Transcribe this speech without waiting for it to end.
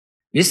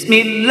بسم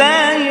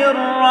الله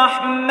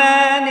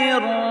الرحمن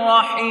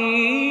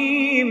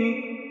الرحيم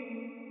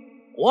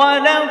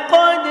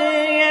ولقد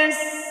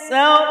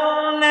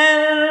يسرنا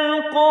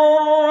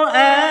القرآن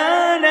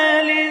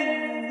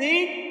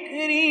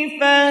للذكر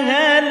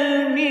فهل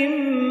من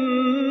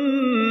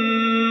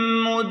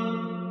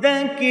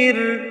مدكر.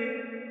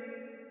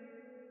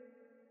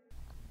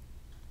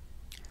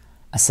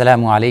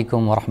 السلام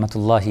عليكم ورحمة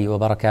الله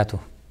وبركاته.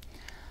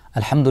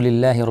 الحمد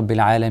لله رب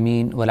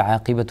العالمين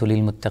والعاقبة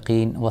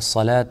للمتقين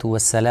والصلاة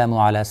والسلام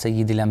على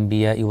سيد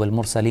الأنبياء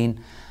والمرسلين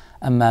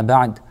أما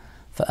بعد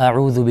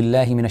فأعوذ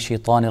بالله من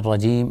الشيطان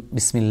الرجيم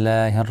بسم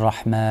الله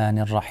الرحمن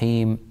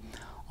الرحيم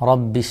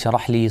رب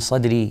اشرح لي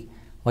صدري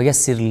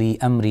ويسر لي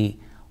أمري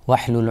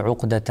واحلل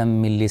عقدة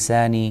من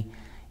لساني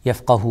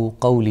يفقه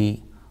قولي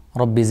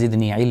رب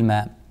زدني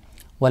علما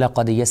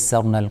ولقد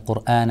يسرنا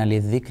القرآن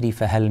للذكر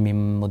فهل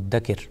من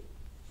مدكر.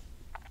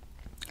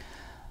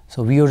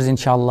 So viewers,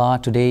 inshallah,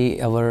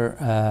 today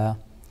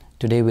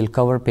we'll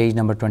cover page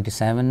number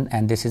 27,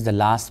 and this is the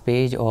last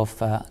page of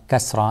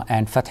Kasra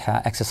and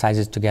Fatha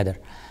exercises together.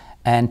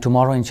 And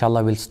tomorrow,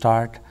 inshallah, we'll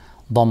start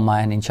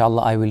Dhamma, and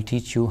inshallah, I will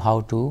teach you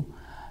how to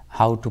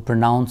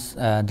pronounce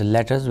the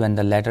letters when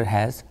the letter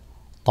has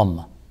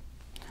Dhamma.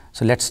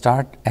 So let's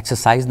start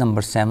exercise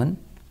number 7,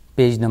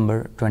 page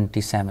number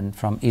 27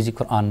 from Easy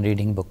Quran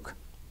Reading Book.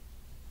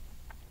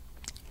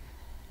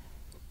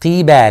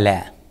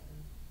 Qibala.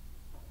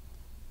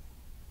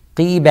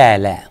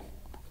 Qibala.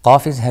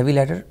 Qaf is heavy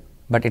letter,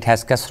 but it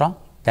has kasra.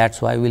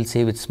 That's why we'll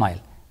say with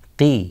smile.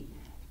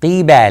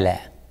 Qibala.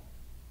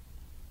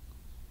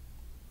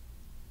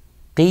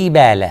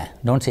 Qibala.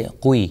 Don't say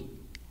qui.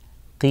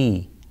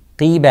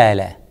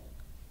 Qibala.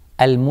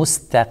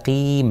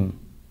 Al-mustaqim.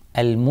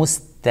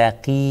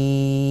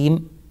 Al-mustaqim.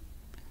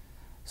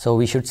 So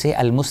we should say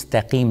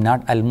al-mustaqim,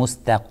 not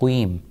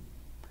al-mustaqim.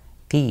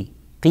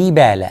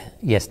 Qibala.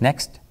 Yes,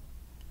 next.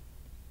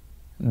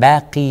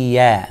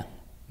 Baqiya.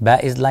 Ba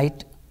is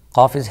light,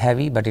 Qaf is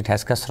heavy, but it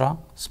has kasra,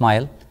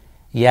 smile.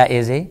 Ya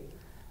is a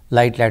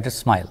light letter,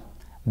 smile.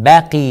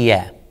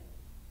 Baqiya.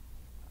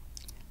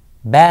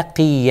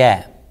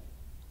 Baqiya.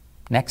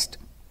 Next.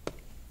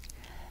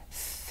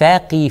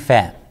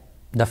 Thaqifa.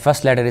 The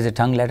first letter is a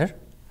tongue letter.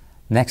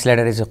 Next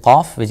letter is a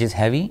Qaf, which is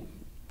heavy.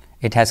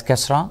 It has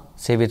kasra,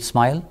 say with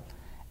smile.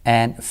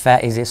 And Fa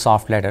is a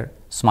soft letter,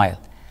 smile.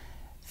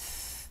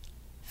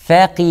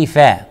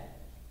 Thaqifa.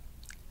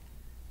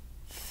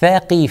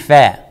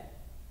 Thaqifa.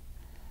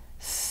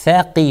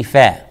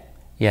 Thaqifa.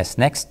 Yes,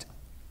 next.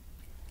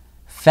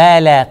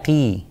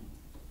 Falaqi.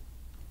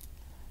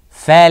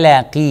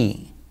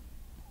 Falaqi.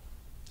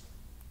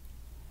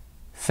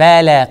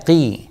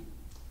 Falaqi.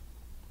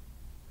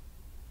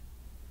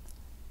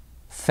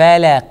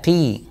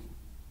 Falaqi.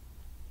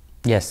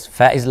 Yes,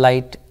 Fa is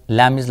light,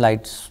 Lam is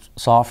light,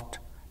 soft,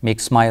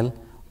 makes smile.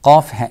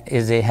 Qaf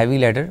is a heavy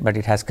letter, but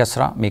it has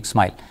kasra, makes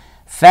smile.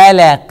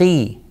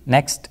 Falaqi.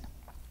 Next.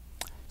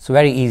 So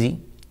very easy.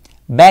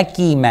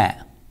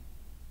 Bakima.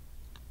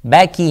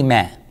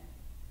 Bakima.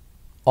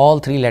 All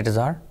three letters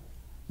are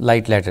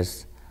light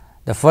letters.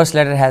 The first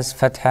letter has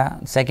fatha,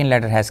 second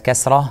letter has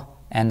kasra,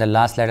 and the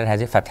last letter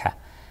has a fatha.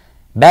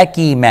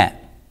 Bakima.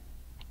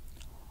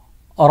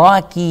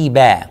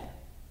 Raqiba.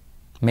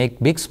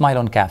 Make big smile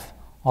on kaf.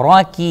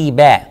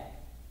 Raqiba.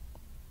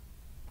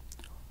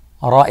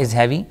 Ra is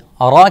heavy.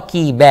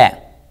 Raqiba.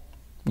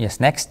 Yes,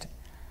 next.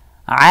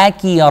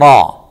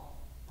 Akira.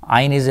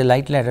 Ain is a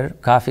light letter,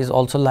 kaf is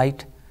also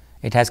light.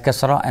 It has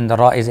kasra, and the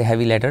ra is a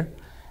heavy letter.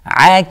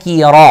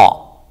 Akira.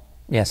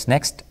 Yes,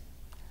 next.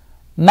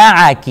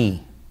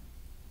 Ma'aki.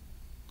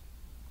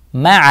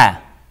 Ma'aki.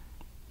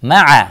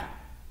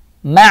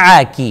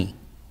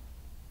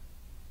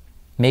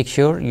 Make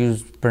sure you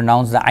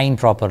pronounce the ain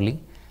properly.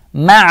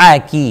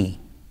 Ma'aki.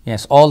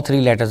 Yes, all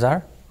three letters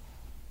are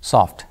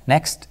soft.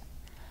 Next.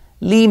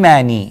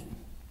 Limani.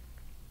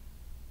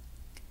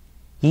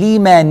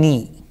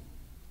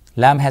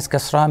 Lam has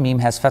kasra, mim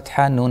has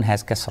fatha, noon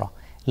has kasra.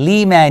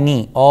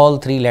 Limani. All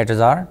three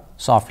letters are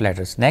soft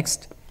letters.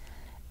 Next.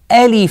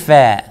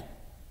 Alifa.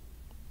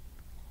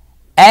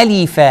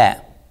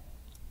 Alifa.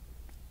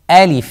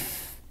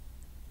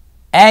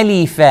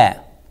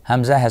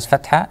 Hamza has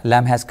fatha,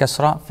 lam has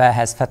kasra, fa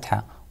has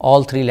fatha.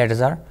 All three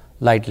letters are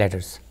light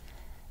letters.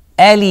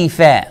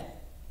 Alifa.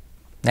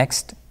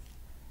 Next.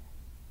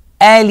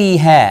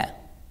 Aliha.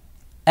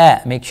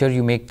 Make sure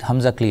you make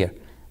hamza clear.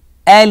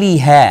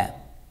 Aliha.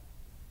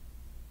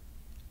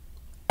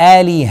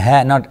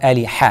 Aliha, not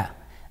aliha.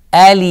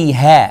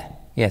 Aliha.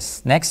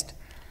 Yes, next.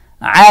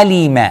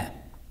 Alima.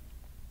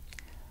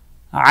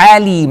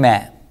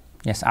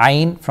 Yes,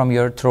 ain from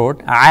your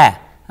throat.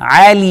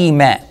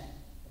 Alima.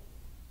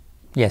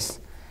 Yes.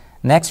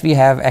 Next we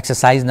have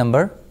exercise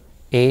number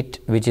 8,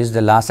 which is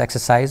the last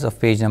exercise of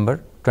page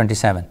number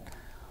 27.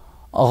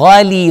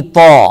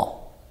 Ghalita.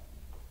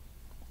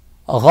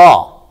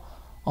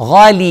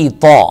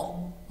 Ghalita.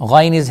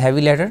 Ghain is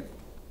heavy letter.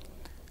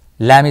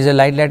 Lam is a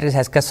light letter, it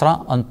has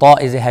kasra, and ta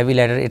is a heavy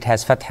letter, it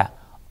has fatha.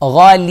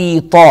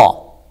 Ghalita.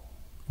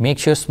 Make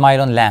sure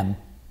smile on lam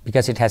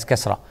because it has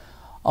kasra.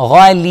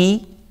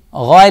 Ghali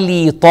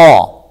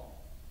غليطا.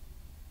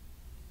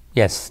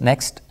 Yes,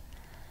 next.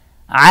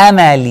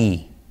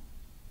 عملي.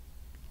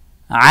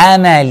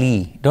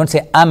 عملي. Don't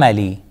say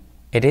amali.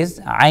 It is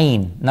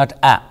ain, not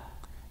a.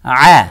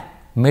 A,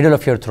 middle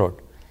of your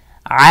throat.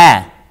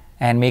 A,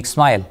 and make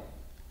smile.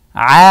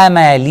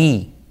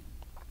 Amali.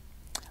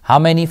 How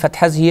many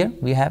fathas here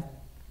we have?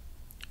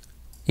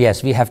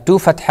 Yes, we have 2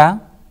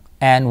 fatha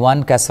and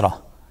 1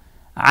 kasra.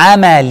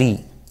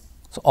 Amali.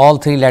 So all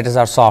 3 letters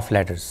are soft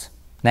letters.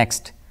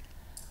 Next.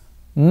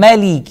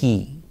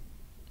 Maliki.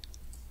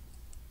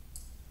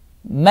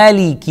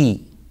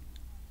 Maliki.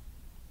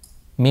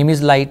 Mim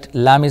is light,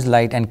 lam is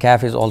light, and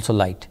kaf is also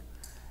light.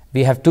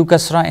 We have 2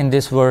 kasra in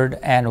this word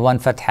and 1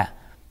 fatha.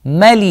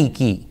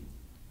 Maliki.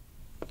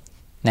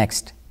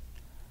 Next.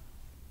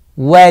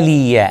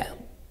 Waliya.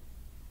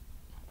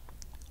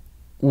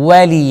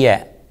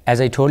 Waliya.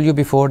 As I told you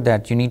before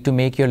that you need to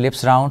make your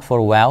lips round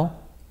for waw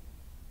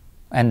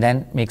and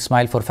then make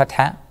smile for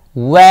fatha.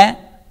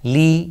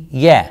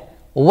 Waliya.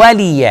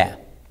 Waliya.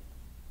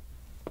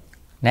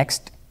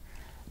 Next.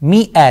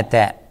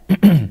 Mi'ata.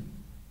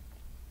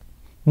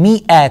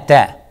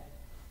 Mi'ata.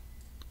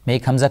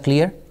 Make hamza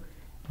clear.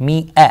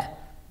 Mi'a.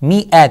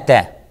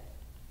 Mi'ata.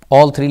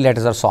 All 3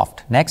 letters are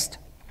soft. Next.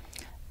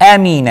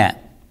 Amina.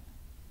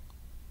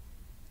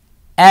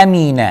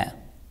 Amina.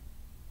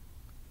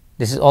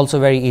 This is also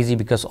very easy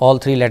because all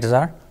 3 letters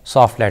are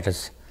soft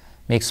letters.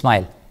 Make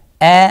smile.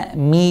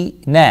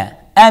 Amina.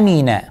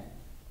 Amina.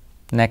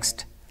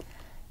 Next.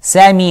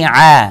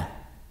 Sami'a.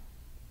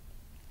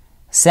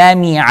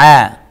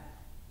 Sami'a.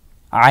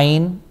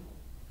 Ain.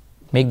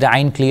 Make the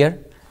ain clear.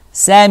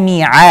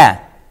 Sami'a.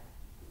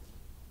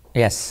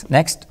 Yes.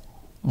 Next.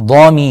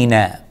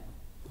 Dhamina.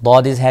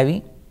 Dad is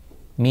heavy.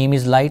 Mim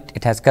is light.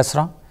 It has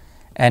kasra.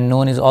 And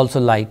noon is also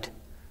light.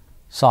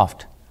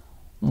 Soft.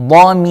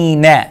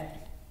 Dhamina.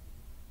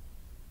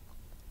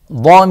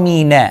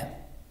 Dhamina.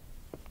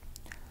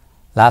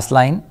 Last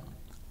line.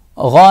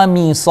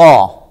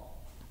 Ghamisa.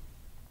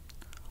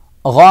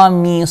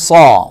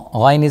 Ghamisa.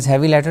 Ghain is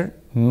heavy letter.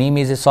 Mim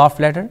is a soft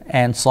letter.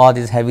 And Sad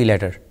is heavy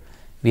letter.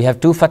 We have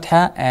 2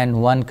 fatha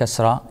and 1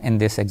 kasra in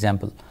this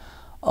example.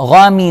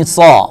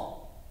 Ghamisa.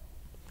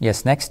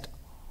 Yes, next.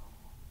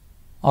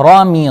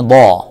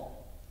 Ramida.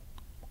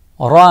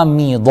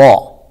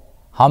 Ramida.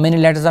 How many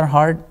letters are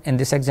hard in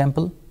this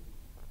example?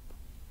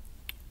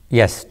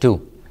 Yes,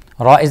 2.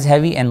 Ra is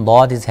heavy and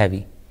Dad is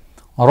heavy.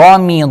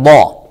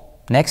 Ramida.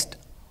 Next.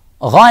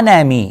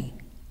 Ghanami.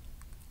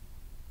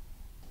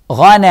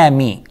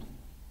 Ghanami.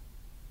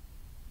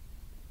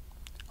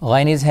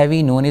 Ghain is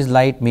heavy, noon is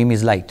light, mim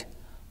is light.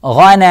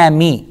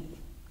 Ghanami.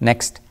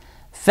 Next.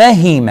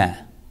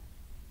 Fahima.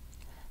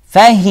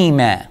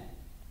 Fahima.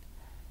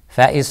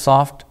 Fa is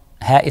soft,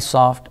 ha is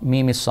soft,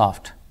 mim is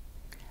soft.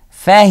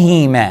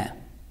 Fahima.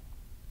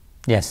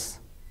 Yes.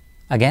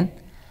 Again.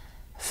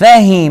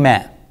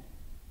 Fahima.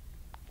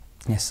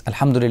 Yes.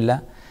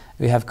 Alhamdulillah.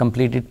 We have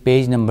completed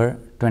page number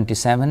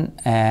 27,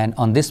 and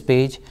on this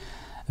page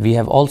we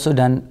have also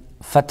done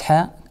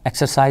fatha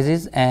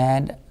exercises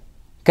and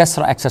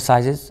kasra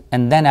exercises,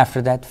 and then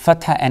after that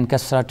fatha and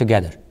kasra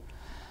together.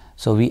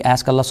 So we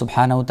ask Allah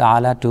subhanahu wa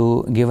ta'ala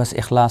to give us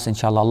ikhlas,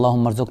 inshallah.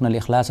 Allahumma arzuqna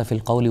al-ikhlasa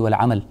fil qawli wal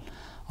amal.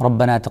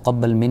 ربنا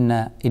تقبل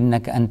منا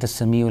إنك أنت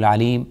السميع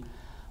العليم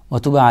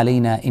وتب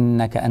علينا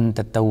إنك أنت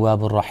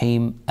التواب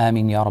الرحيم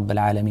آمين يا رب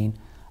العالمين.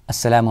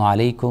 السلام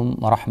عليكم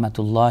ورحمة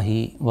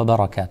الله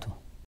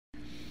وبركاته.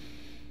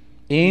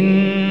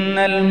 إن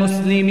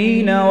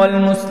المسلمين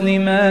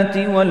والمسلمات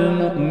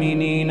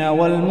والمؤمنين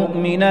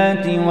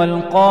والمؤمنات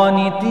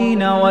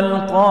والقانتين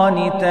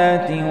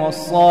والقانتات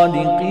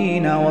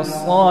والصادقين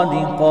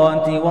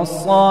والصادقات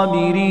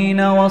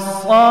والصابرين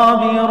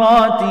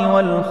والصابرات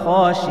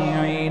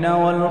والخاشعين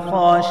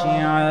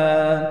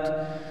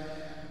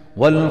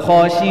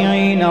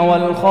والخاشعين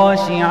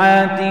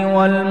والخاشعات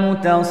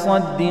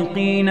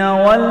والمتصدقين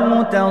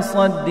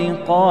والمتصدقات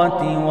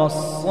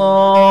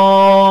والصائمين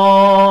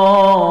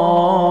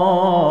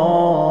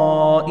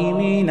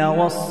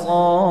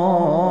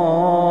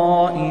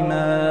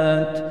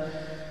والصائمات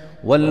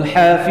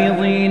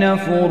والحافظين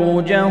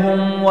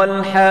فروجهم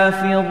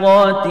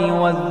والحافظات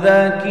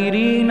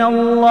والذاكرين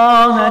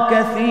الله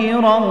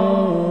كثيرا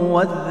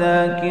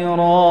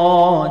والذاكرات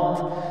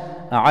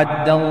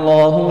أعد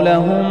الله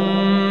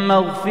لهم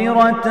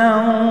مغفرة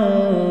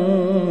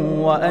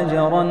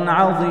وأجرا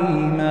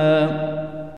عظيما.